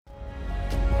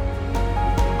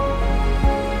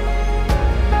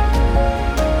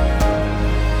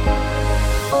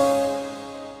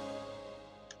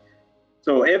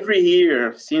So every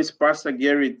year since Pastor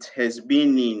Garrett has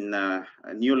been in a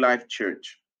New Life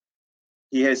Church,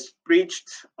 he has preached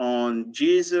on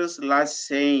Jesus' last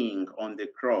saying on the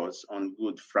cross on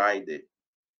Good Friday.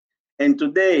 And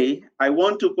today I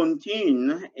want to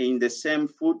continue in the same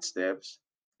footsteps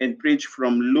and preach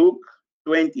from Luke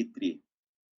 23,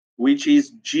 which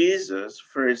is Jesus'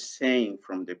 first saying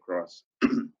from the cross.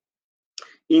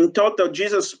 In total,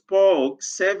 Jesus spoke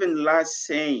 7 last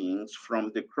sayings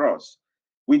from the cross,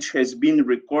 which has been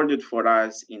recorded for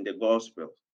us in the Gospel.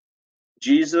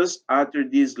 Jesus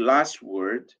uttered these last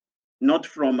words not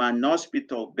from an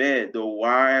hospital bed or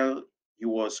while he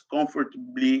was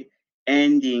comfortably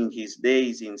ending his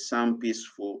days in some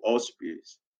peaceful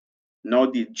hospice. Nor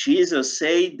did Jesus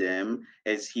say them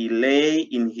as he lay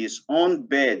in his own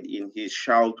bed in his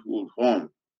childhood home.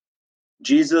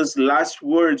 Jesus' last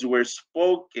words were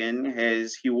spoken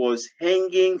as he was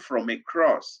hanging from a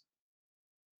cross.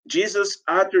 Jesus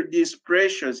uttered these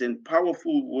precious and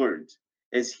powerful words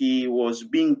as he was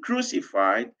being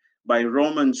crucified by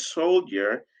Roman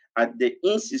soldier at the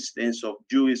insistence of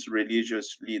Jewish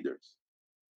religious leaders.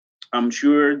 I'm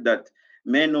sure that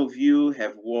many of you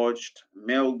have watched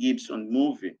Mel Gibson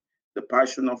movie, The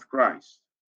Passion of Christ,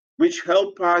 which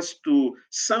help us to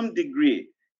some degree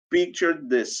picture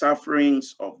the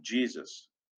sufferings of Jesus.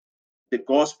 The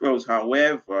Gospels,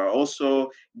 however,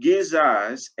 also gives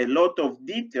us a lot of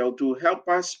detail to help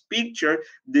us picture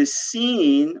the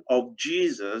scene of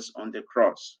Jesus on the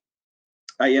cross.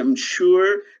 I am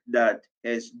sure that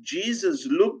as Jesus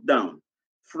looked down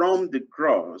from the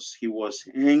cross he was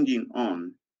hanging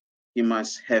on, he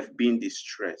must have been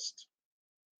distressed.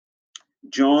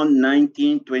 John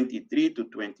 19:23 to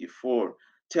 24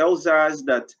 tells us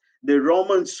that the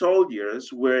Roman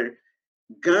soldiers were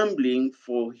gambling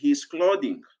for his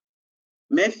clothing.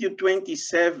 Matthew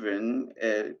 27,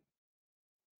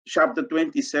 chapter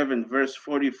 27, verse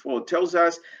 44 tells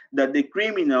us that the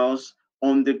criminals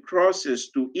on the crosses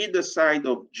to either side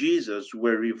of Jesus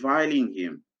were reviling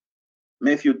him.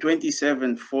 Matthew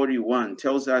 27:41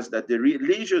 tells us that the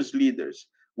religious leaders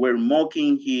were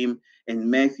mocking him,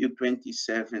 and Matthew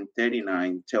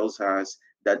 27:39 tells us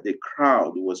that the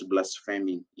crowd was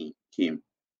blaspheming him.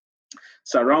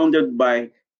 Surrounded by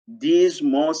this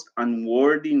most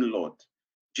unworthy lot,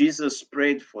 Jesus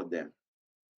prayed for them,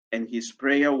 and his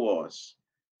prayer was,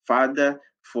 Father,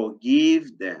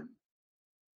 forgive them.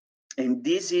 And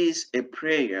this is a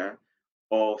prayer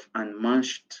of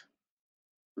unmatched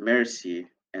mercy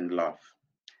and love.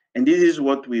 And this is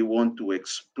what we want to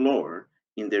explore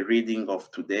in the reading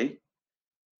of today.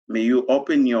 May you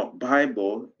open your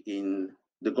Bible in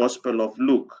the Gospel of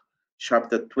Luke,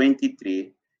 chapter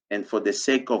 23, and for the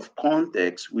sake of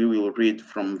context, we will read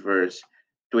from verse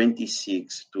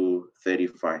 26 to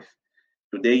 35.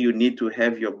 Today, you need to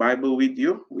have your Bible with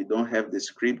you. We don't have the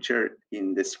scripture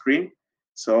in the screen,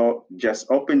 so just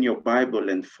open your Bible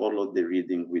and follow the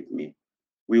reading with me.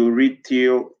 We will read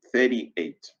till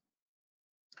 38.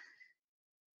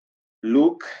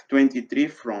 Luke 23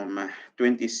 from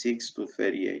 26 to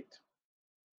 38.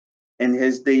 And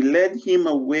as they led him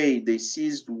away, they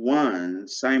seized one,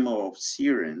 Simon of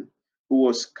Cyrene, who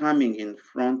was coming in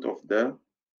front of the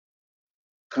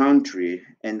country,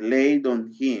 and laid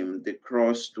on him the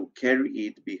cross to carry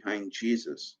it behind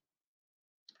Jesus.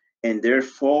 And there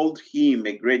followed him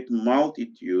a great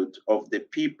multitude of the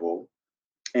people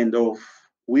and of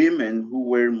women who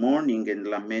were mourning and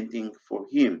lamenting for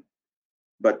him.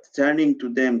 But turning to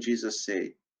them, Jesus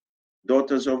said,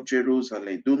 Daughters of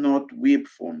Jerusalem, do not weep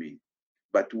for me,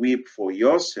 but weep for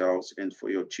yourselves and for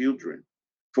your children.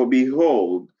 For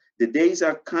behold, the days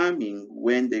are coming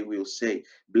when they will say,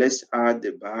 Blessed are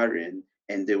the barren,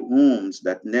 and the wombs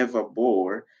that never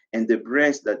bore, and the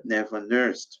breasts that never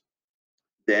nursed.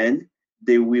 Then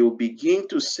they will begin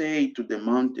to say to the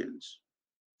mountains,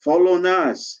 Fall on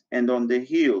us, and on the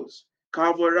hills,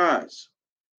 cover us.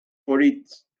 For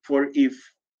if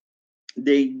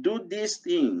they do these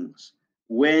things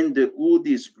when the wood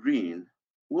is green,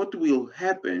 what will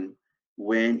happen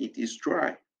when it is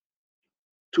dry?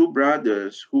 2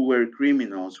 brothers who were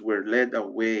criminals were led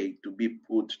away to be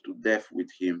put to death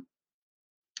with him.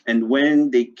 And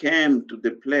when they came to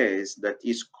the place that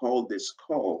is called the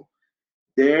Skull,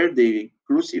 there they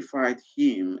crucified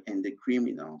him and the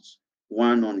criminals,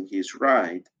 one on his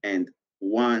right and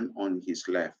one on his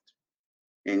left.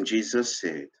 And Jesus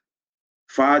said,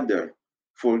 Father,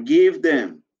 forgive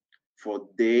them, for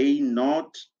they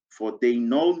know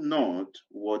not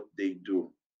what they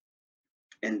do.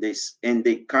 And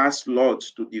they cast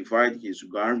lots to divide his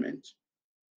garment.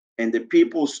 And the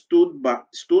people stood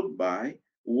by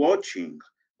watching.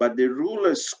 But the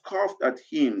rulers scoffed at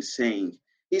him, saying,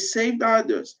 "He saved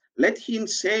others. Let him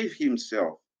save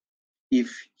himself. If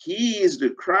he is the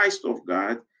Christ of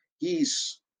God, he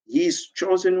is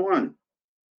chosen one."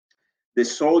 The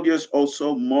soldiers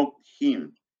also mocked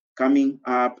him, coming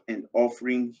up and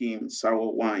offering him sour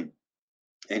wine,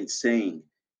 and saying,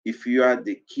 "If you are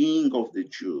the king of the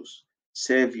Jews,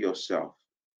 save yourself."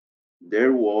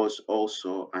 There was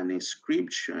also an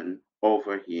inscription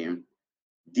over him,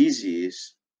 "This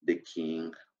is the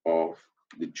King of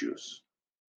the Jews."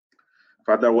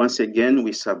 Father, once again,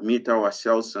 we submit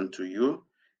ourselves unto you,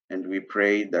 and we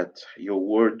pray that your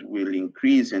word will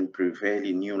increase and prevail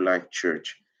in New Life Church,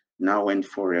 now and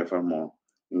forevermore.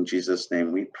 In Jesus'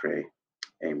 name we pray.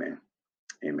 Amen.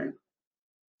 Amen.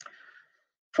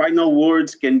 Final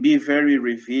words can be very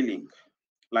revealing.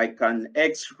 Like an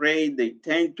X-ray, they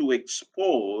tend to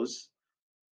expose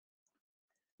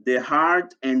the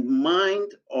heart and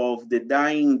mind of the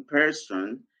dying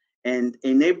person and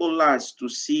enable us to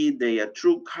see their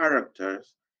true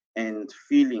characters and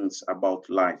feelings about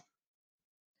life.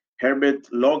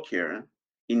 Herbert Lockyer,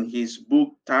 in his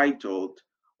book titled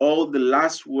All the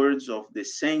Last Words of the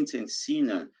Saints and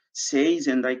Sinners, says,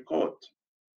 and I quote,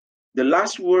 "The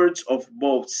last words of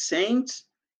both saints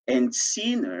and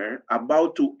sinner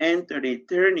about to enter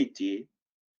eternity,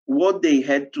 what they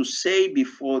had to say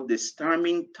before the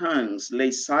storming tongues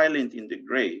lay silent in the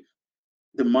grave,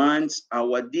 demands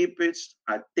our deepest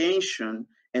attention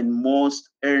and most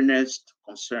earnest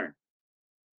concern.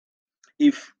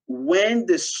 If when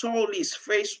the soul is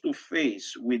face to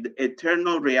face with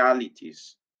eternal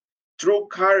realities, true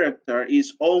character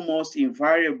is almost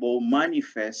invariable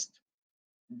manifest,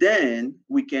 then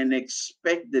we can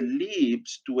expect the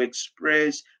lips to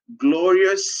express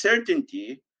glorious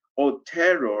certainty or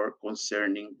terror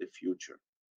concerning the future."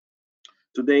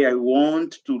 Today, I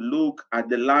want to look at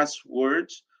the last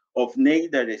words of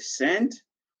neither a saint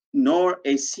nor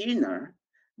a sinner,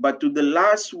 but to the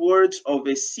last words of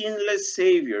a sinless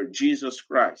Savior, Jesus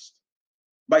Christ.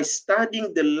 By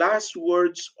studying the last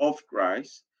words of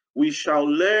Christ, we shall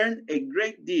learn a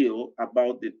great deal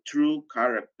about the true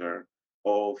character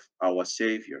of our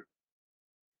Savior.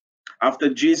 After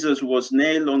Jesus was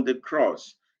nailed on the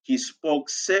cross, he spoke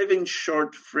 7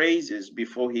 short phrases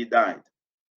before he died.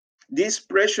 This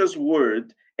precious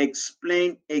word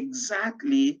explains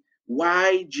exactly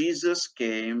why Jesus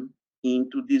came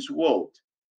into this world.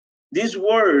 These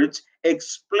words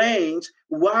explains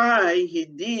why he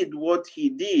did what he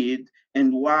did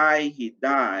and why he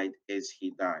died as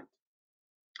he died.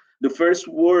 The first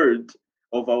word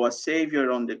of our Savior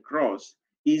on the cross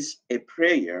is a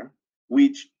prayer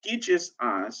which teaches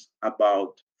us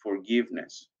about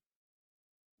forgiveness.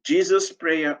 Jesus'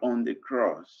 prayer on the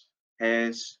cross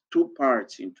has 2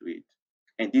 parts into it,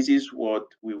 and this is what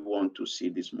we want to see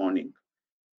this morning.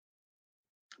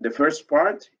 The first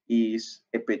part is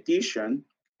a petition,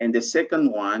 and the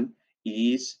second one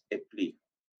is a plea.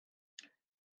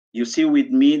 You see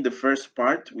with me the first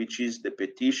part, which is the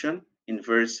petition in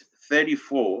verse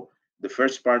 34, the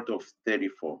first part of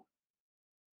 34.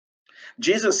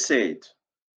 Jesus said,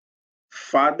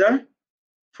 "Father,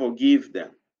 forgive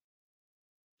them."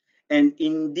 And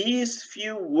in these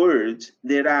few words,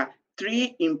 there are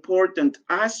 3 important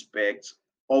aspects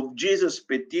of Jesus'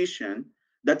 petition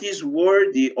that is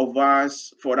worthy of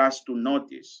us for us to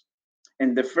notice.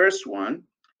 And the first one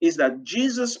is that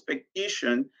Jesus'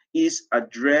 petition is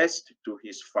addressed to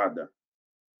his Father.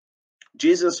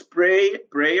 Jesus'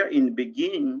 prayer in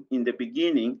the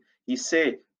beginning, he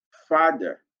said,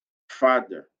 "Father,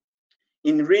 Father."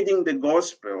 In reading the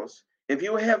Gospels, have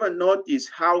you ever noticed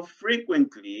how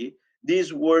frequently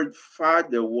this word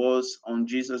Father was on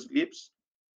Jesus' lips?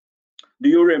 Do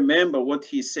you remember what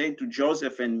he said to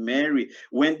Joseph and Mary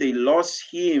when they lost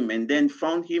him and then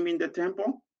found him in the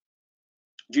temple?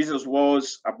 Jesus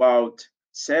was about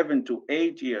 7 to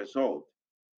 8 years old.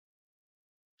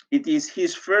 It is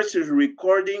his first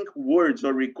recording words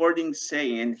or recording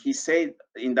saying, and he said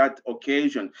in that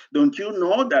occasion, "Don't you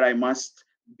know that I must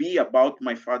be about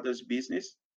my Father's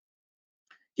business?"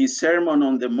 His Sermon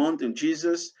on the Mount,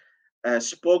 Jesus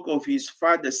spoke of his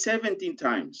Father 17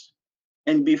 times.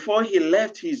 And before he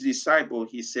left his disciple,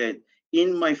 he said,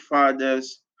 "In my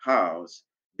Father's house,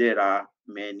 there are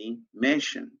many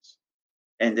mansions."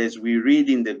 And as we read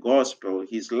in the Gospel,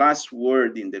 his last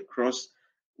word in the cross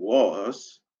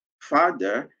was,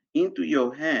 "Father, into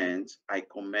your hands I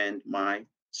commend my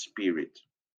spirit."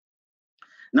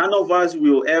 None of us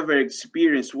will ever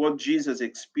experience what Jesus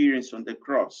experienced on the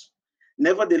cross.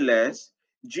 Nevertheless,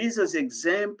 Jesus'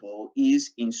 example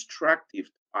is instructive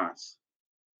to us.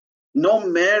 No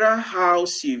matter how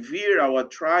severe our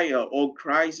trial or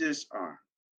crisis are,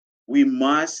 we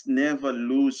must never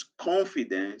lose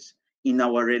confidence in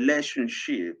our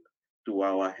relationship to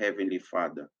our Heavenly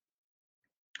Father.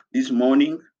 This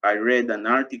morning, I read an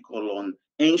article on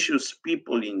anxious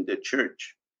people in the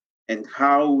church and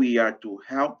how we are to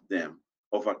help them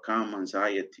overcome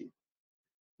anxiety.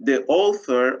 The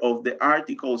author of the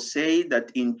article said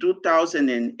that in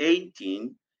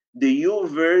 2018, the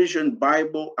YouVersion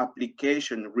Bible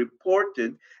application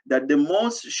reported that the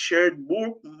most shared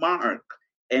bookmark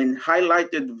and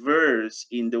highlighted verse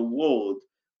in the world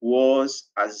was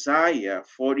Isaiah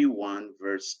 41,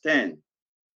 verse 10.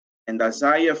 And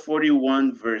Isaiah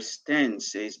 41, verse 10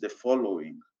 says the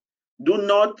following: Do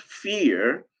not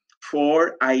fear,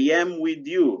 for I am with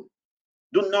you.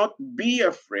 Do not be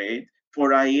afraid,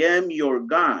 for I am your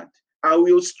God. I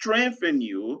will strengthen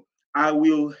you. I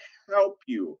will help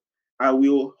you. I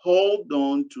will hold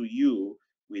on to you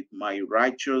with my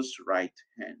righteous right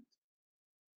hand.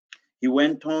 He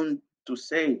went on to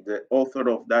say, the author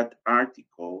of that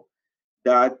article,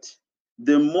 that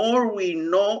the more we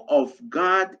know of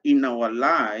God in our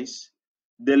lives,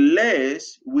 the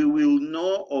less we will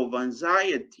know of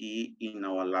anxiety in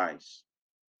our lives.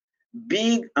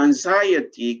 Big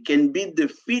anxiety can be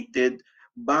defeated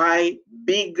by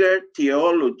bigger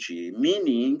theology,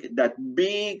 meaning that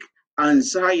big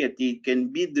anxiety can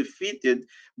be defeated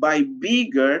by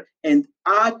bigger and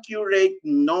accurate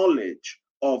knowledge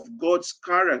of God's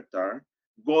character,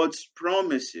 God's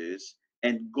promises,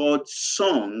 and God's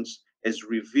sons as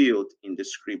revealed in the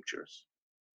scriptures.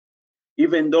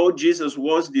 Even though Jesus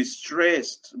was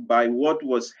distressed by what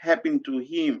was happening to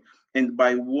him and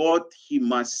by what he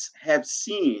must have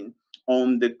seen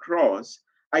on the cross,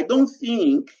 I don't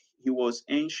think he was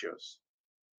anxious,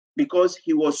 because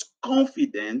he was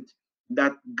confident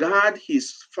that God,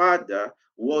 his Father,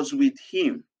 was with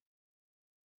him.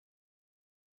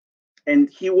 And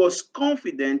he was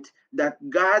confident that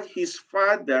God, his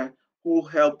Father, who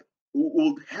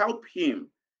would help him.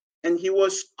 And he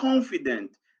was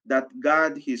confident that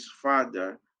God, his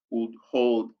Father, would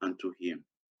hold unto him.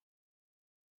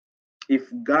 If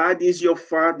God is your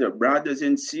Father, brothers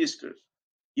and sisters,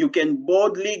 you can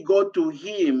boldly go to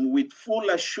him with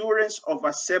full assurance of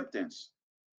acceptance.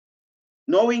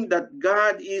 Knowing that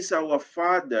God is our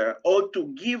Father ought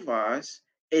to give us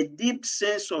a deep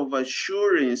sense of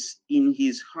assurance in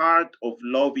his heart of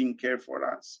loving care for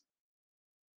us.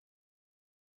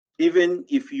 Even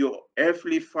if your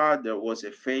earthly father was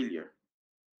a failure,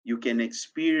 you can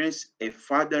experience a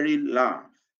fatherly love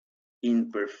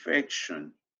in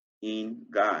perfection in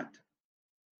God.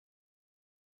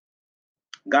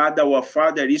 God, our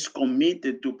Father, is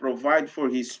committed to provide for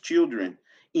his children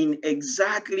in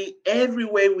exactly every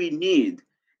way we need,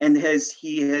 and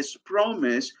he has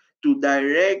promised to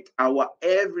direct our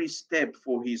every step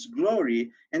for his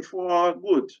glory and for our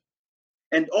good.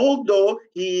 And although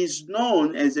he is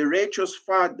known as a righteous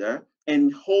Father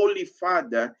and holy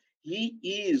Father, he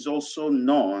is also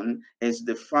known as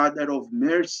the Father of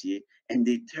mercy and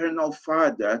the eternal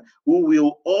Father, who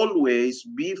will always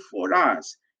be for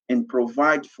us and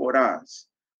provide for us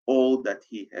all that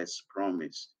he has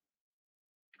promised.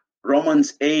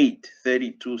 Romans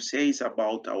 8:32 says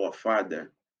about our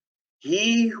Father,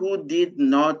 he who did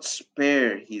not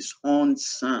spare his own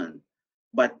son,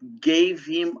 but gave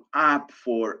him up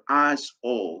for us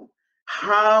all,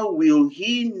 how will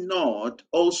he not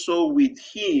also with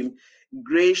him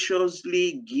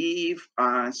graciously give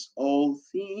us all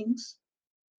things?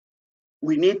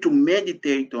 We need to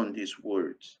meditate on these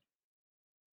words.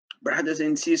 Brothers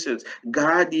and sisters,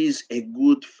 God is a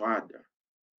good Father,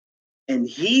 and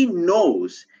he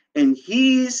knows and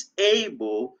he is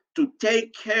able to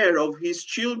take care of his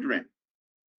children.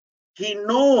 He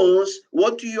knows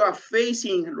what you are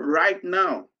facing right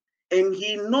now. And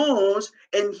he knows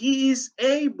and he is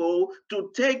able to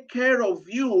take care of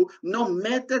you no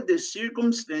matter the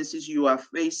circumstances you are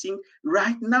facing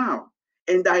right now.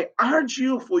 And I urge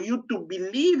you for you to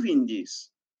believe in this.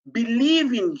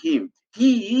 Believe in him.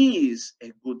 He is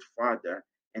a good father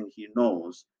and he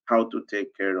knows how to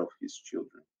take care of his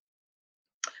children.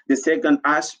 The second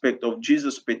aspect of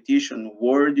Jesus' petition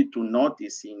worthy to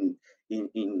notice in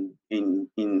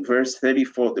verse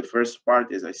 34, the first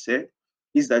part, as I said,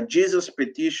 is that Jesus'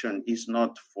 petition is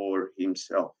not for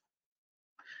himself.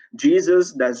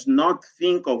 Jesus does not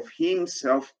think of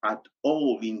himself at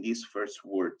all in these first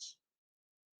words.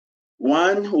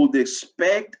 One would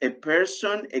expect a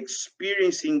person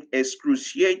experiencing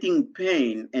excruciating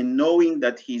pain and knowing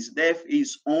that his death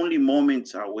is only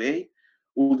moments away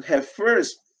would have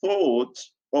first thought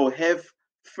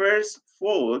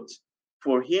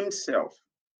for himself,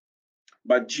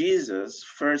 but Jesus'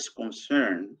 first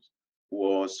concern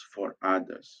was for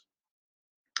others.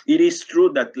 It is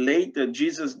true that later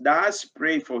Jesus does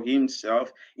pray for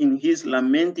himself in his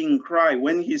lamenting cry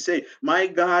when he said, my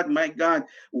God,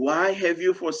 why have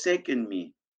you forsaken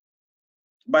me?"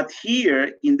 But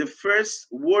here, in the first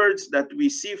words that we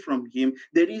see from him,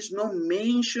 there is no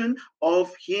mention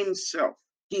of himself.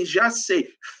 He just say,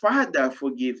 "Father,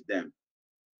 forgive them."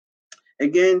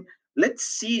 Again, let's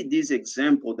see this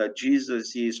example that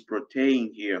Jesus is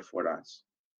portraying here for us.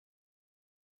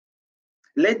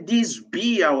 Let this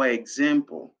be our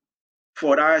example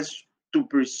for us to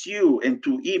pursue and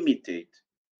to imitate.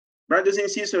 Brothers and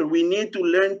sisters, we need to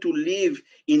learn to live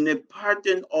in a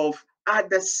pattern of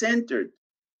other-centered,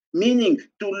 meaning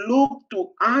to look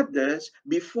to others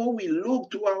before we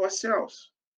look to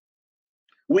ourselves.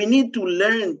 We need to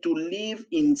learn to live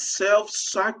in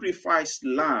self-sacrifice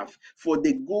love for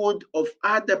the good of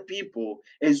other people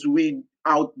as we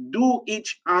outdo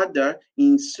each other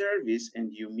in service and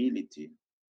humility.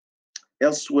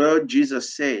 Elsewhere,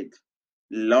 Jesus said,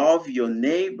 "Love your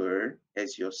neighbor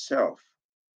as yourself."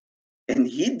 And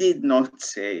he did not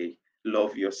say,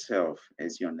 "Love yourself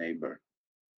as your neighbor."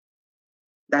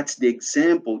 That's the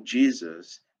example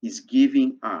Jesus is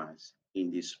giving us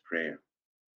in this prayer.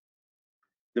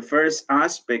 The first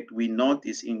aspect we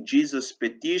notice in Jesus'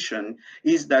 petition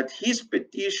is that his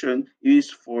petition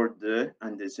is for the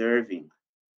undeserving.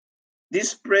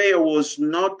 This prayer was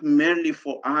not merely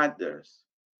for others.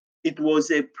 It was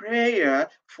a prayer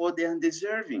for the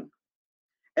undeserving.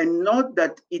 And note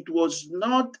that it was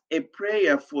not a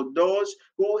prayer for those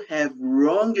who have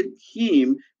wronged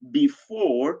him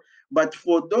before, but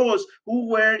for those who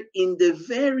were in the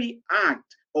very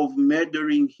act of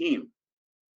murdering him.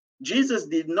 Jesus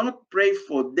did not pray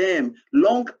for them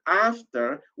long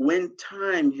after when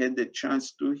time had the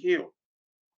chance to heal.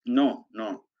 No,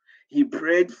 no. He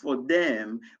prayed for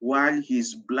them while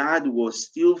his blood was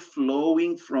still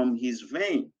flowing from his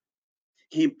vein.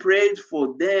 He prayed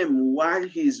for them while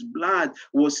his blood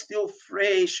was still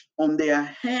fresh on their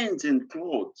hands and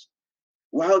clothes,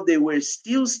 while they were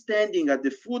still standing at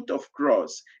the foot of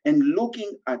cross and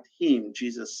looking at him.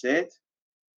 Jesus said,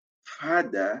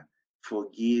 "Father,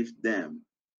 forgive them,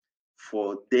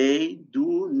 for they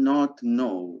do not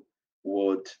know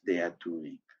what they are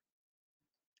doing."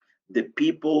 The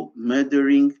people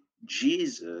murdering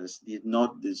Jesus did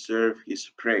not deserve his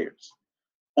prayers.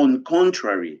 On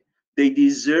contrary, they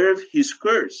deserve his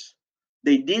curse.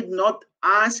 They did not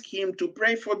ask him to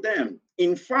pray for them.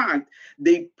 In fact,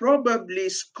 they probably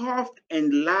scoffed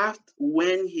and laughed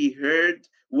when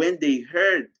they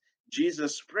heard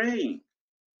Jesus praying.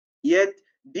 Yet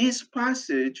this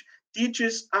passage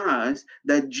teaches us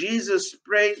that Jesus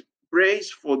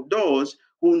prays for those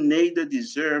who neither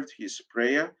deserved his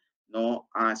prayer nor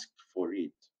asked for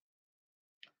it.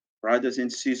 Brothers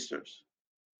and sisters,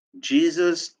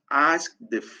 Jesus asked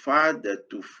the Father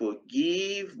to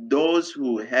forgive those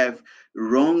who have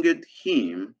wronged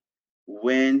him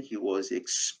when he was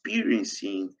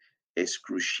experiencing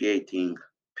excruciating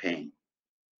pain.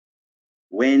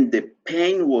 When the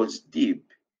pain was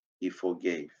deep, he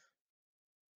forgave.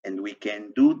 And we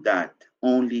can do that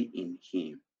only in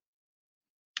him.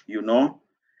 You know,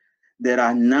 there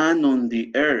are none on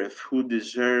the earth who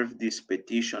deserve this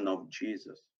petition of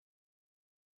Jesus.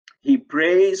 He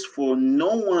prays for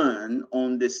no one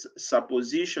on the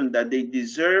supposition that they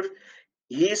deserve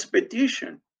his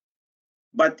petition.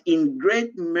 But in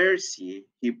great mercy,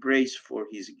 he prays for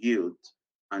his guilt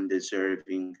and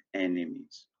deserving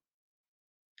enemies.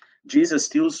 Jesus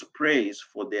still prays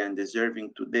for the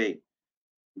undeserving today.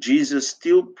 Jesus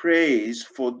still prays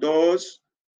for those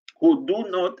who do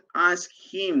not ask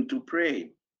him to pray.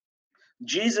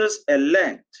 Jesus'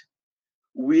 elect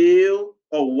will,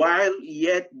 or while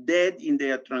yet dead in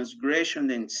their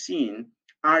transgression and sin,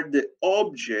 are the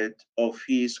object of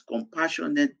his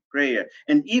compassionate prayer.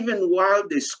 And even while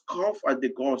they scoff at the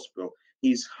gospel,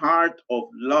 his heart of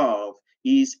love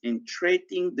is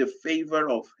entreating the favor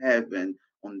of heaven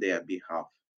on their behalf.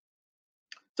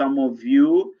 Some of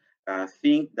you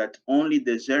think that only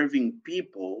deserving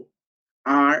people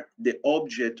are the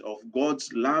object of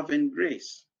God's love and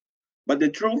grace. But the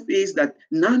truth is that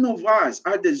none of us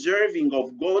are deserving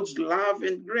of God's love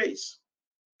and grace.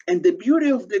 And the beauty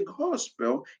of the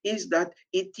gospel is that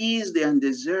it is the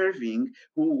undeserving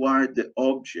who are the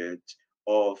object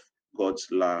of God's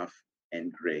love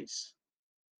and grace.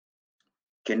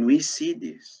 Can we see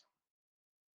this?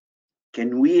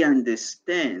 Can we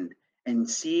understand and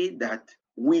see that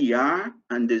we are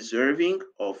undeserving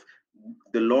of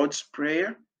the Lord's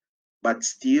prayer, but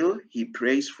still he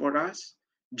prays for us?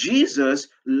 Jesus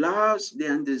loves the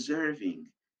undeserving.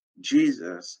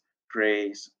 Jesus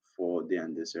prays for the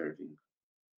undeserving.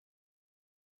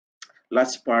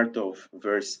 Last part of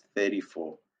verse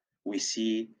 34, we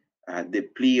see the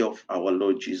plea of our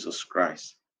Lord Jesus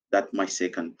Christ. That's my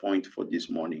second point for this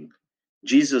morning.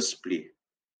 Jesus' plea.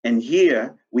 And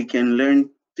here we can learn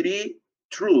three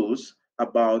truths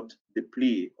about the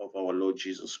plea of our Lord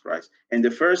Jesus Christ. And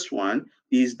the first one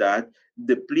is that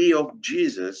the plea of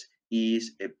Jesus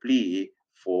is a plea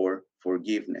for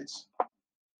forgiveness.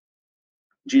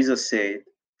 Jesus said,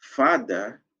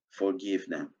 Father, forgive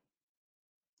them.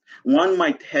 One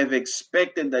might have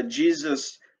expected that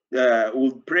Jesus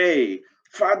would pray,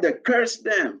 Father, curse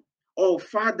them. Oh,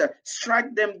 Father,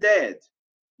 strike them dead.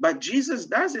 But Jesus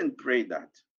doesn't pray that.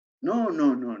 No,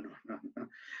 no, no, no, no, no.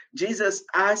 Jesus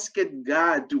asked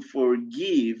God to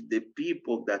forgive the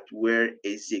people that were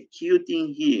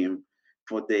executing him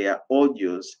for their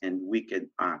odious and wicked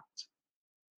act.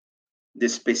 The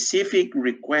specific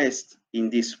request in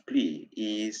this plea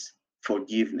is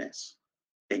forgiveness.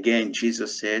 Again,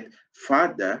 Jesus said,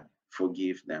 Father,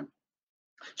 forgive them.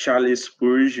 Charles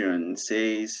Spurgeon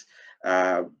says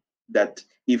that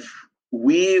if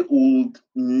we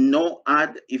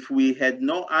had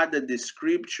no other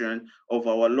description of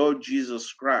our Lord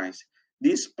Jesus Christ,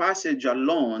 this passage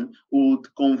alone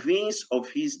would convince of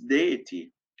his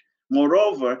deity.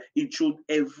 Moreover, it should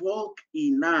evoke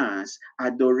in us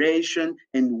adoration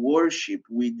and worship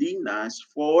within us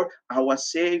for our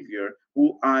Savior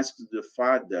who asked the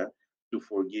Father to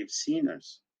forgive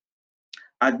sinners.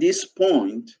 At this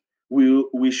point,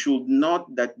 we should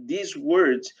note that these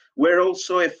words were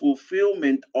also a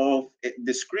fulfillment of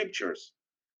the scriptures.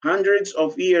 Hundreds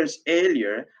of years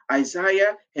earlier,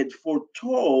 Isaiah had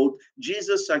foretold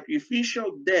Jesus'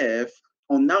 sacrificial death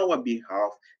on our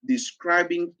behalf,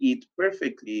 describing it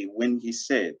perfectly when he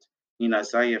said in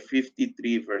Isaiah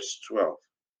 53, verse 12,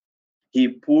 He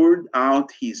poured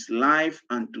out his life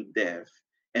unto death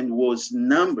and was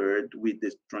numbered with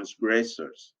the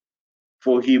transgressors.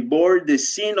 For he bore the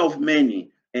sin of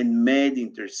many and made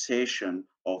intercession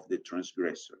of the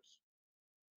transgressors.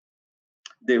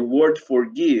 The word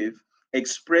forgive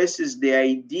expresses the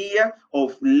idea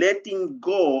of letting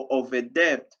go of a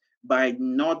debt by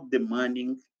not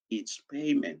demanding its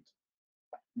payment.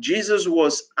 Jesus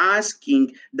was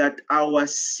asking that our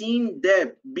sin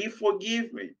debt be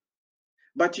forgiven.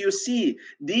 But you see,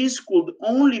 this could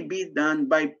only be done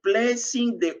by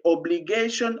placing the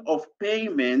obligation of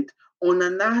payment on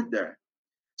another.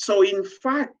 So in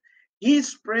fact, in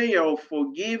his prayer of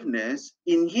forgiveness,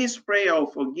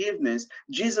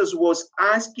 Jesus was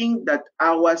asking that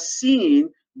our sin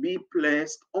be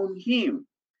placed on him.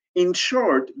 In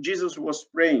short, Jesus was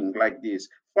praying like this,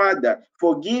 Father,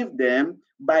 forgive them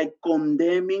by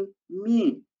condemning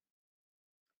me.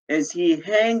 As he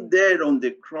hung there on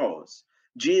the cross,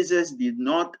 Jesus did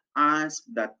not ask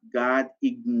that God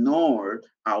ignore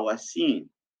our sin.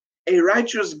 A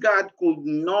righteous God could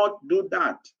not do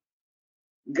that.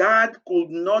 God could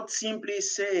not simply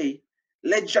say,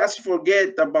 let's just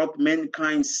forget about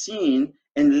mankind's sin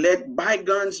and let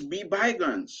bygones be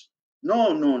bygones.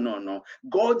 No, no, no, no.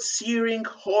 God's searing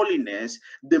holiness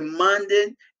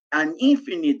demanded an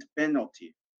infinite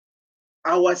penalty.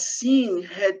 Our sin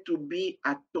had to be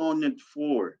atoned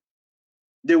for.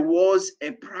 There was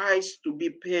a price to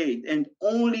be paid, and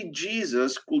only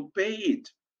Jesus could pay it.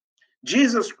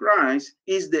 Jesus Christ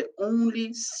is the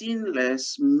only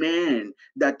sinless man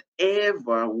that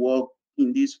ever walked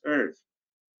in this earth,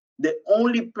 the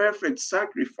only perfect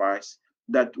sacrifice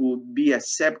that would be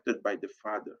accepted by the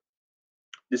Father.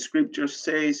 The scripture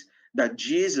says that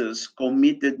Jesus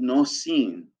committed no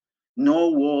sin,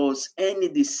 nor was any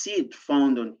deceit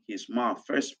found on his mouth.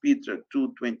 1 Peter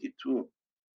 2:22.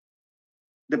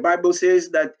 The Bible says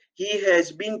that he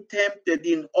has been tempted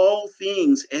in all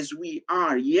things as we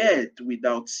are, yet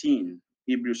without sin.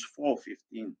 Hebrews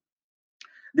 4:15.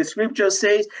 The scripture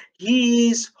says he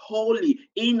is holy,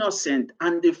 innocent,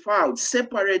 undefiled,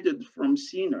 separated from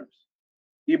sinners.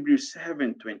 Hebrews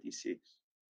 7:26.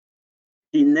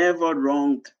 He never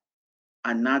wronged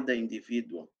another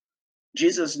individual.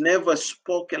 Jesus never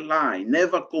spoke a lie,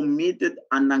 never committed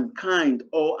an unkind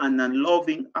or an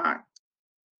unloving act.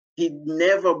 He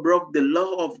never broke the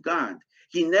law of God.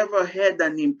 He never had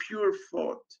an impure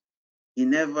thought. He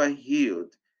never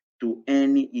yielded to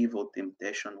any evil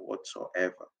temptation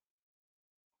whatsoever.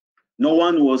 No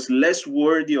one was less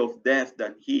worthy of death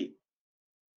than he.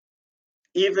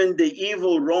 Even the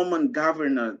evil Roman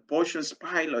governor, Pontius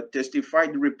Pilate,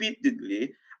 testified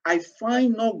repeatedly, I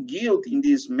find no guilt in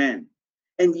this man.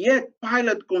 And yet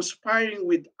Pilate, conspiring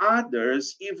with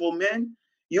others, evil men,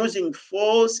 using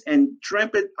false and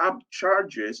trumped up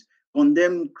charges,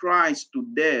 condemned Christ to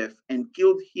death and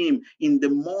killed him in the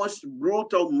most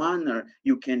brutal manner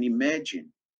you can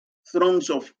imagine. Throngs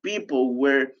of people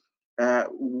were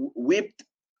whipped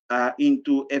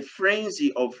into a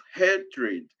frenzy of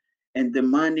hatred and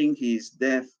demanding his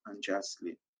death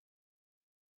unjustly.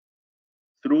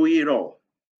 Through it all,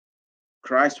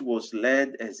 Christ was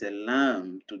led as a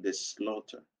lamb to the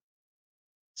slaughter,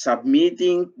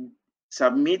 submitting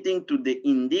to the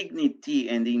indignity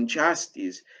and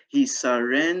injustice. He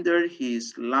surrendered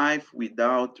his life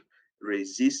without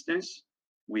resistance,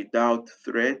 without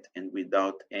threat, and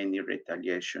without any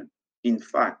retaliation. In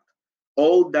fact,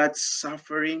 all that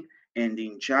suffering and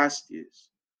injustice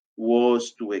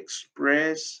was to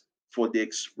express for the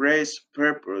express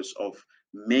purpose of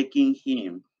making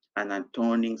him an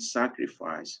atoning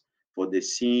sacrifice for the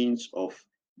sins of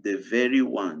the very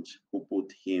ones who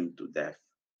put him to death.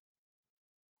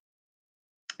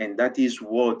 And that is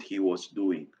what he was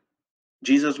doing.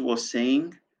 Jesus was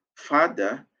saying,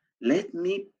 Father, let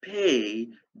me pay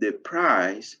the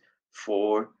price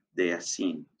for their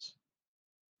sins.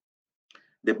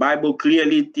 The Bible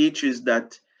clearly teaches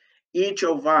that each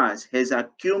of us has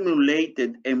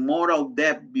accumulated a moral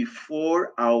debt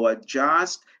before our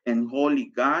just and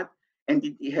holy God, and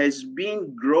it has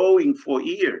been growing for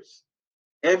years.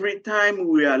 Every time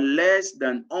we are less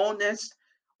than honest,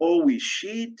 or we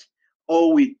cheat,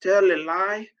 or we tell a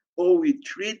lie, or we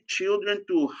treat children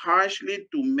too harshly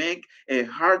to make a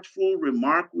hurtful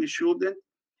remark we shouldn't,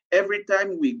 every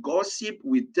time we gossip,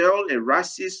 we tell a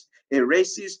racist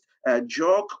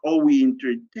joke, or we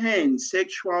entertain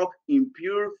sexual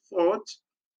impure thoughts,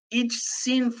 each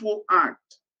sinful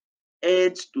act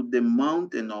adds to the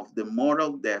mountain of the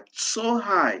moral debt so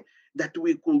high that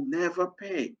we could never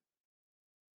pay.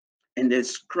 And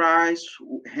as Christ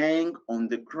hung on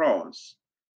the cross,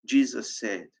 Jesus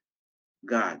said,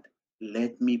 God,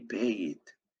 let me pay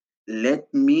it.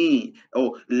 Let me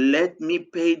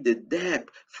pay the debt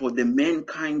for the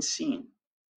mankind sin.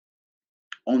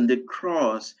 On the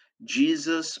cross,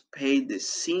 Jesus paid the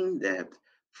sin debt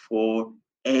for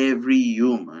every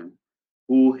human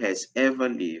who has ever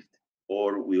lived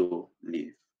or will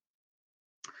live.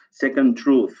 Second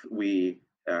truth we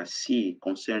see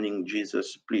concerning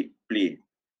Jesus' plea.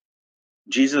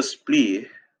 Jesus' plea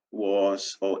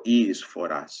was or is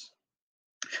for us.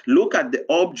 Look at the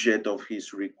object of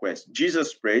his request.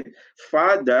 Jesus prayed,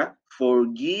 Father,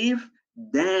 forgive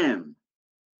them.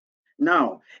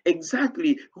 Now,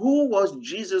 exactly who was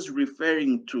Jesus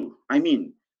referring to? I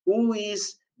mean, who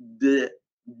is the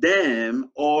them,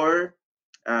 or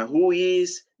who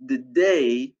is the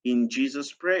they in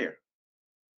Jesus' prayer?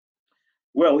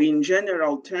 Well, in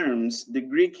general terms, the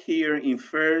Greek here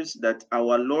infers that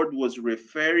our Lord was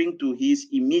referring to his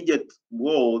immediate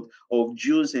world of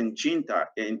Jews and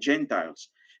Gentiles,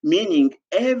 meaning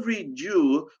every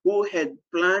Jew who had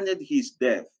planned his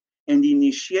death and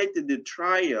initiated the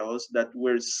trials that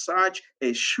were such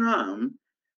a sham.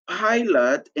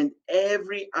 Pilate and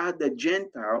every other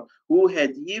Gentile who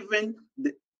have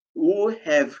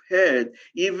heard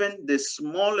even the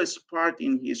smallest part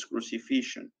in his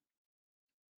crucifixion.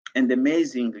 And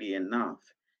amazingly enough,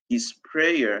 his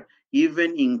prayer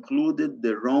even included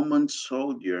the Roman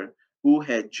soldier who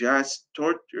had just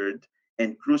tortured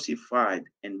and crucified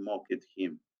and mocked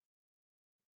him.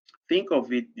 Think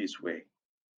of it this way.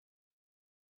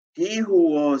 He who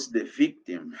was the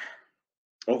victim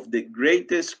of the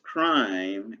greatest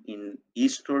crime in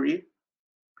history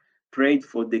prayed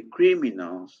for the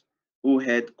criminals who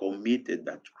had committed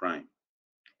that crime.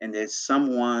 And as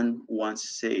someone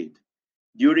once said,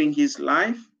 during his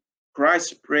life,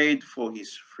 Christ prayed for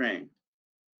his friend,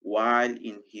 while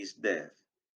in his death,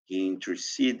 he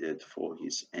interceded for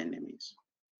his enemies.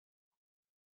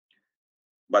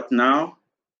 But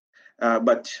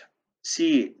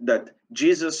see that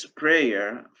Jesus'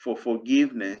 prayer for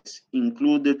forgiveness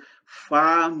included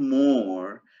far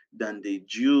more than the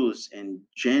Jews and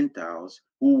Gentiles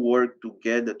who worked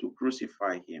together to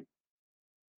crucify him.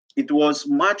 It was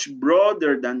much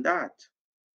broader than that.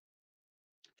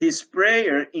 His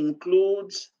prayer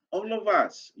includes all of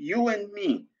us, you and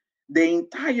me, the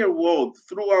entire world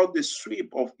throughout the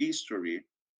sweep of history,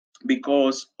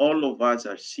 because all of us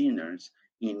are sinners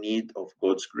in need of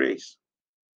God's grace.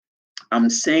 I'm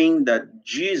saying that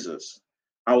Jesus,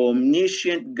 our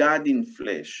omniscient God in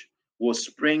flesh, was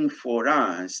praying for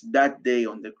us that day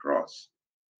on the cross.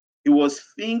 He was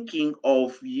thinking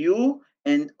of you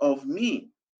and of me.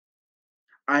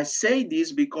 I say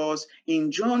this because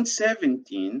in John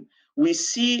 17, We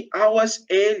see hours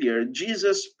earlier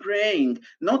Jesus praying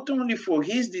not only for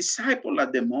his disciple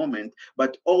at the moment,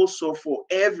 but also for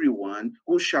everyone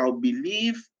who shall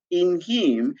believe in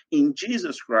him, in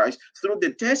Jesus Christ, through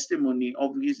the testimony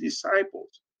of his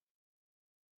disciples.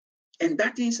 And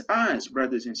that is us,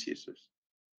 brothers and sisters.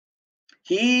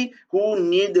 He who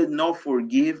needed no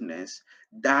forgiveness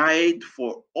died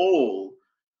for all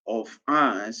of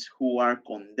us who are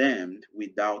condemned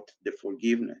without the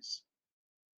forgiveness.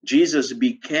 Jesus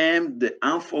became the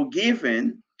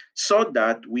unforgiven so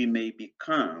that we may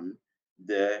become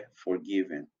the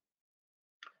forgiven.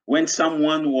 When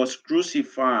someone was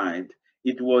crucified,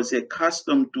 it was a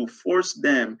custom to force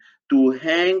them to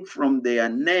hang from their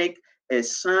neck a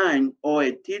sign or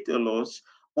a titulus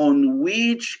on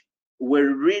which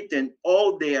were written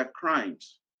all their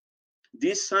crimes.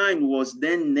 This sign was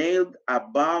then nailed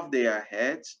above their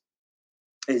heads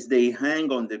as they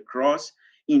hang on the cross,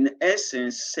 in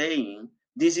essence saying,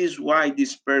 this is why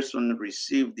this person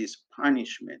received this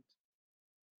punishment.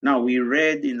 Now, we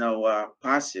read in our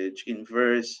passage in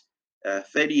verse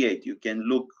 38. You can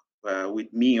look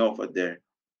with me over there.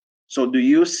 So do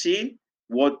you see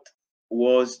what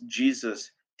was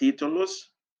Jesus' titulus?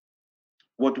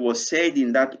 What was said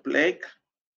in that plaque?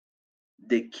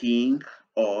 The King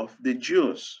of the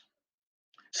Jews.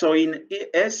 So in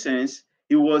essence,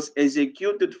 he was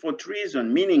executed for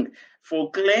treason, meaning for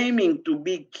claiming to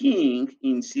be king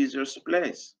in Caesar's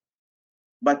place.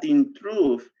 But in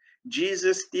truth,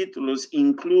 Jesus' titulus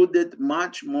included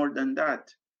much more than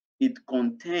that. It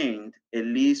contained a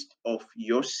list of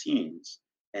your sins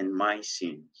and my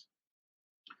sins.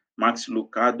 Max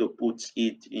Lucado puts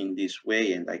it in this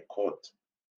way, and I quote,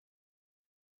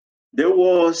 there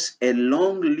was a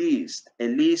long list, a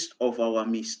list of our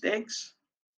mistakes,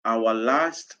 our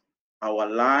lust, our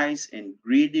lies and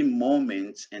greedy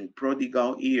moments and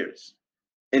prodigal years.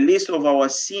 A list of our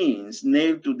sins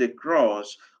nailed to the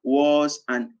cross was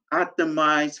an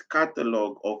atomized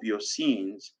catalog of your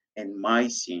sins and my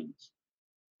sins.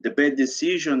 The bad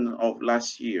decision of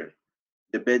last year,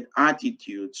 the bad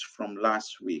attitudes from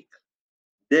last week.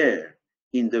 There,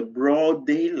 in the broad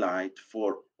daylight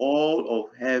for all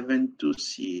of heaven to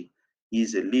see,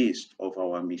 is a list of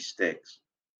our mistakes.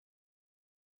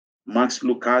 Max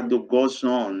Lucado goes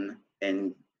on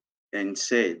and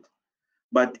said,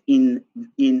 but in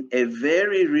a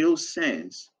very real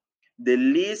sense, the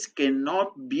list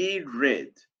cannot be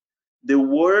read. The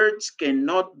words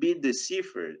cannot be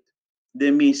deciphered.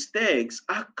 The mistakes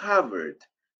are covered.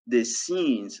 The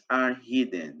sins are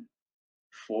hidden,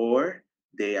 for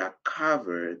they are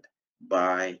covered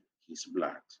by his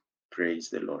blood. Praise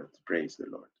the Lord. Praise the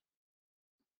Lord.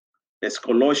 As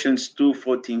Colossians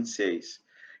 2:14 says,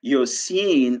 your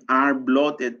sins are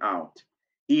blotted out.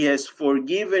 He has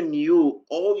forgiven you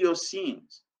all your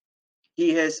sins.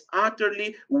 He has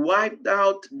utterly wiped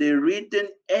out the written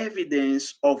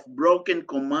evidence of broken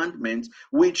commandments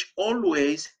which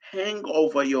always hang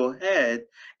over your head,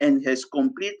 and has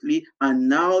completely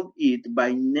annulled it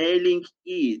by nailing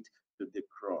it to the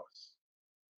cross.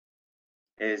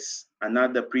 As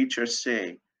another preacher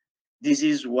said, this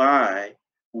is why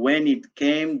when it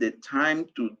came the time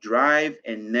to drive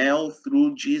a nail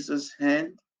through Jesus'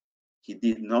 hand, he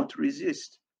did not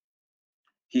resist.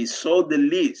 He saw the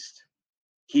list.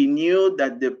 He knew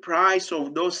that the price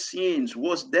of those sins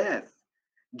was death.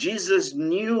 Jesus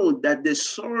knew that the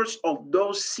source of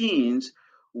those sins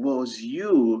was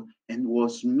you and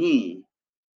was me.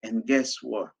 And guess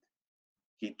what?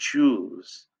 He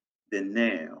chose the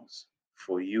nails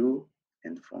for you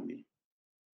and for me.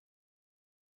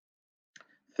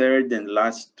 Third and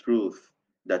last truth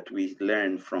that we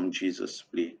learn from Jesus'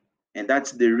 plea, and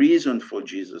that's the reason for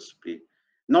Jesus' plea.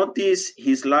 Notice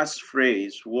his last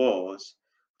phrase was,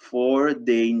 for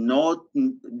they know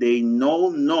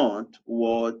not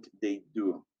what they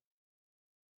do.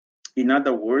 In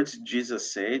other words,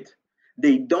 Jesus said,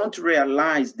 they don't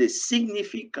realize the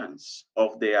significance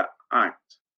of their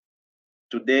act.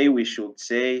 Today we should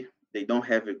say they don't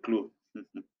have a clue.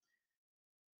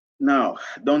 Now,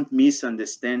 don't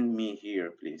misunderstand me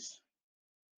here, please.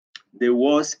 There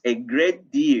was a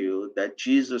great deal that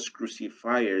Jesus'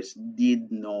 crucifiers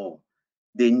did know.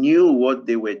 They knew what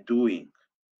they were doing.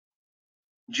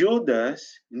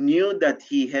 Judas knew that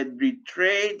he had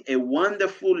betrayed a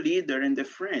wonderful leader and a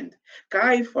friend.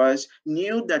 Caiaphas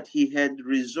knew that he had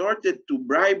resorted to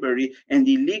bribery and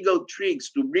illegal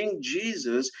tricks to bring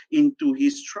Jesus into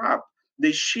his trap.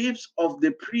 The chiefs of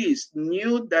the priests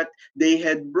knew that they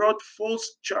had brought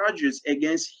false charges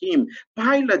against him.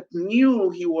 Pilate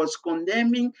knew he was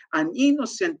condemning an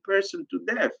innocent person to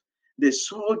death. the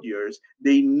soldiers,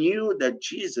 they knew that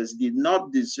Jesus did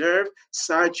not deserve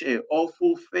such an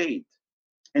awful fate.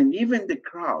 And even the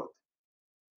crowd,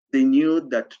 they knew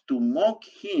that to mock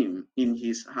him in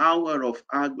his hour of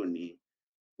agony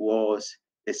was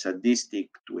a sadistic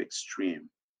to extreme.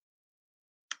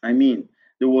 I mean,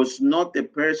 there was not a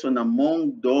person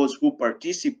among those who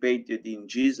participated in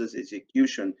Jesus'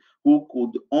 execution who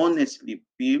could honestly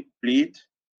plead,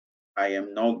 I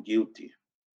am not guilty.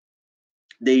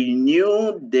 They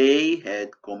knew they had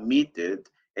committed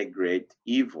a great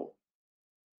evil.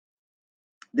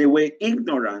 They were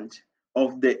ignorant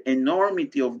of the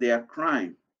enormity of their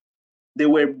crime. They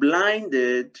were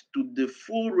blinded to the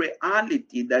full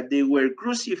reality that they were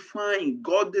crucifying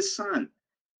God the Son.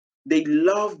 They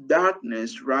loved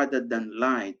darkness rather than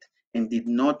light and did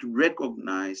not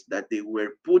recognize that they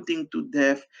were putting to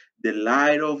death the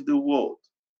light of the world,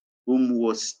 whom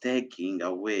was taking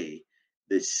away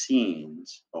the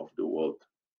sins of the world.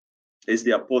 As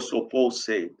the Apostle Paul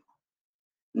said,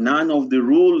 none of the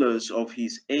rulers of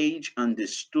his age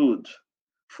understood,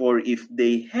 for if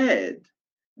they had,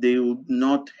 they would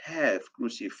not have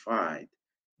crucified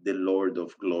the Lord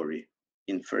of glory.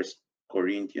 In 1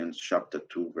 Corinthians chapter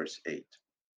 2, verse 8.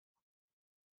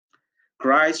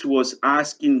 Christ was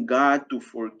asking God to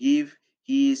forgive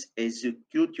his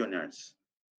executioners.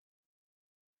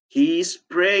 His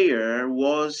prayer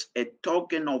was a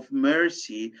token of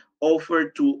mercy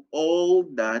offered to all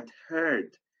that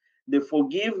heard. The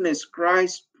forgiveness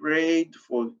Christ prayed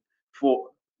for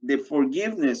the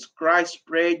forgiveness Christ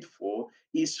prayed for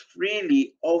is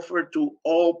freely offered to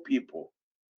all people.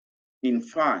 In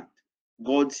fact,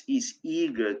 God is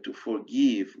eager to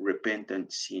forgive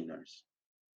repentant sinners.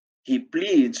 He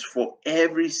pleads for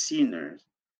every sinner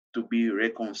to be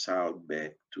reconciled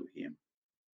back to him.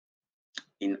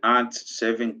 In Acts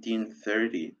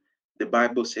 17:30, the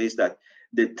Bible says that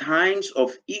the times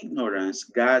of ignorance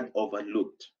God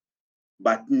overlooked,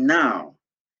 but now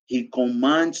he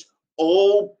commands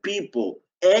all people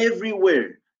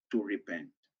everywhere to repent.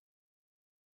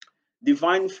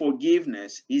 Divine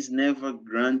forgiveness is never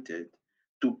granted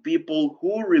to people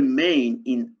who remain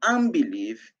in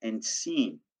unbelief and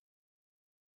sin.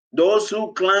 Those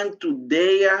who cling to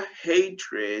their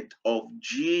hatred of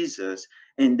Jesus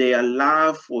and their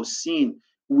love for sin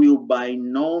will by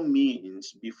no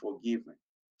means be forgiven.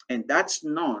 And that's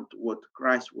not what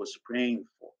Christ was praying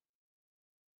for.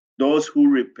 Those who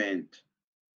repent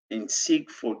and seek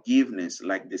forgiveness,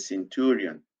 like the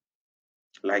centurion,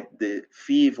 like the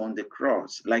thief on the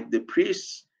cross, like the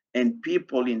priests and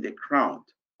people in the crowd,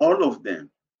 all of them,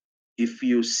 if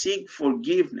you seek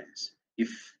forgiveness, if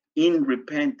in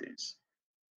repentance,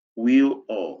 will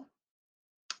all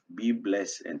be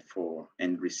blessed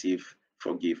and receive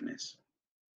forgiveness.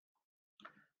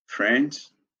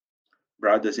 Friends,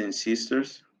 brothers and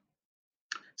sisters,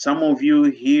 some of you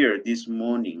here this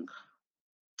morning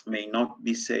may not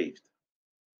be saved.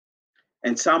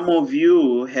 And some of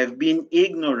you have been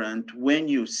ignorant when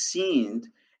you sinned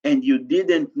and you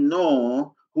didn't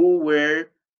know who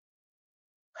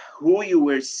you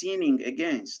were sinning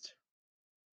against.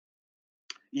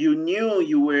 You knew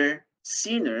you were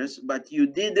sinners, but you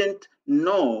didn't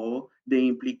know the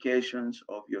implications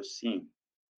of your sin.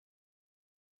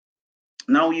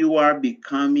 Now you are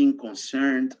becoming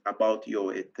concerned about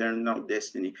your eternal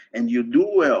destiny, and you do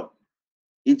well.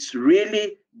 It's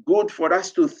really good for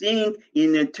us to think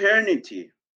in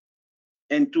eternity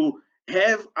and to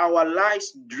have our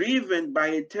lives driven by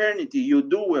eternity. You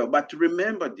do well, but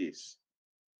remember this: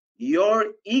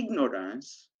 your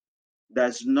ignorance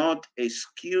does not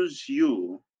excuse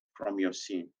you from your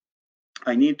sin.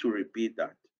 I need to repeat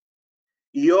that.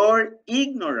 Your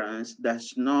ignorance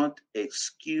does not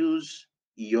excuse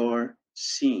your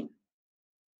sin.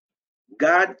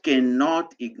 God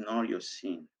cannot ignore your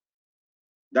sin.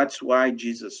 That's why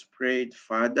Jesus prayed,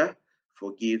 Father,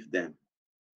 forgive them.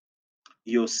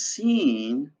 Your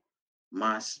sin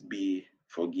must be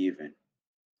forgiven.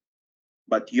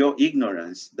 But your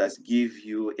ignorance does give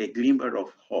you a glimmer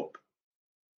of hope.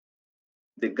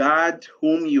 The God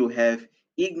whom you have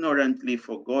ignorantly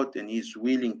forgotten is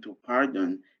willing to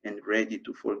pardon and ready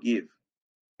to forgive.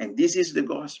 And this is the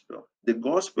gospel. The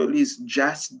gospel is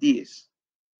just this: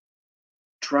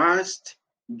 trust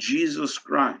Jesus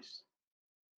Christ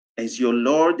as your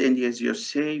Lord and as your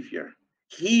Savior.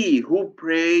 He who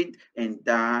prayed and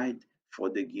died for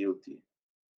the guilty,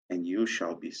 and you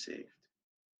shall be saved.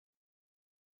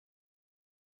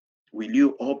 Will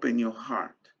you open your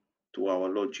heart to our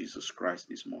Lord Jesus Christ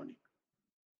this morning?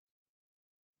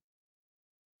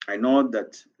 I know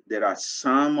that there are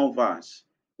some of us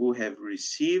who have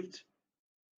received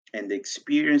and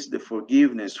experience the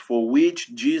forgiveness for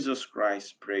which Jesus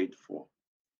Christ prayed for.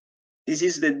 This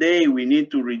is the day we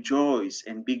need to rejoice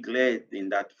and be glad in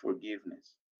that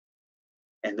forgiveness,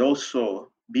 and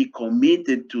also be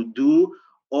committed to do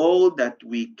all that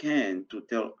we can to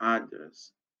tell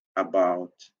others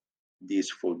about this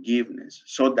forgiveness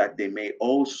so that they may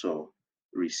also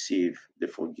receive the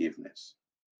forgiveness.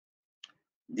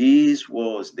 This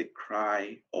was the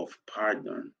cry of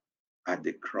pardon at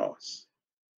the cross.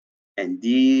 And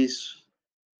this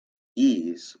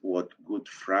is what Good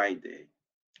Friday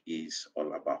is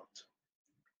all about.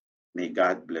 May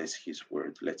God bless his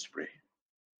word. Let's pray.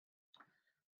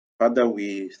 Father,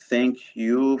 we thank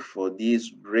you for this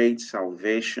great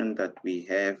salvation that we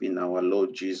have in our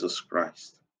Lord Jesus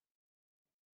Christ.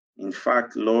 In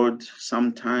fact, Lord,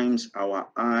 sometimes our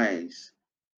eyes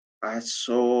are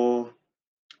so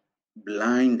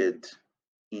blinded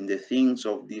in the things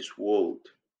of this world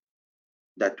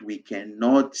that we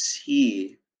cannot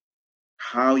see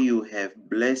how you have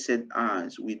blessed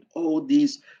us with all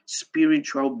these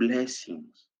spiritual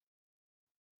blessings,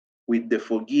 with the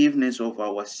forgiveness of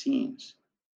our sins,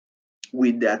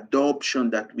 with the adoption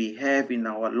that we have in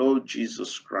our Lord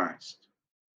Jesus Christ,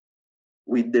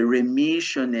 with the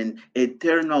remission and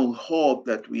eternal hope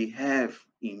that we have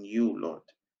in you, Lord.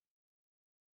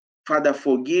 Father,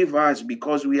 forgive us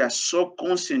because we are so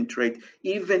concentrated,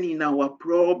 even in our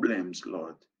problems,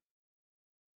 Lord,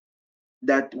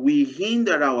 that we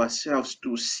hinder ourselves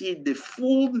to see the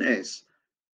fullness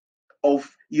of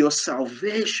your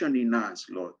salvation in us,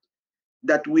 Lord,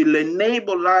 that will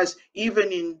enable us,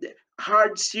 even in the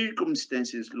hard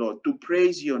circumstances, Lord, to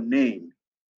praise your name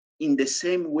in the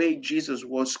same way Jesus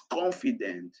was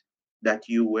confident that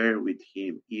you were with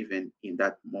him, even in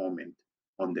that moment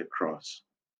on the cross.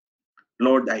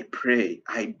 Lord, I pray,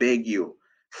 I beg you,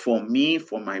 for me,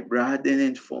 for my brother,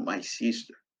 and for my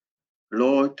sister.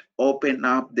 Lord, open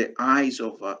up the eyes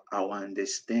of our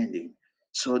understanding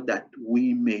so that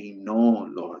we may know,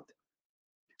 Lord,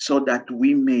 so that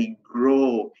we may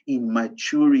grow in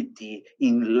maturity,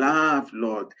 in love,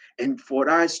 Lord, and for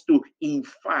us to, in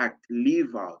fact,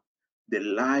 live out the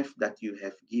life that you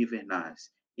have given us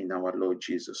in our Lord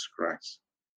Jesus Christ.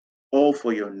 All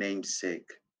for your name's sake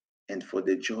and for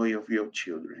the joy of your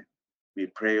children. We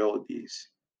pray all this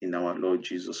in our Lord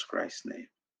Jesus Christ's name.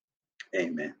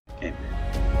 Amen. Amen.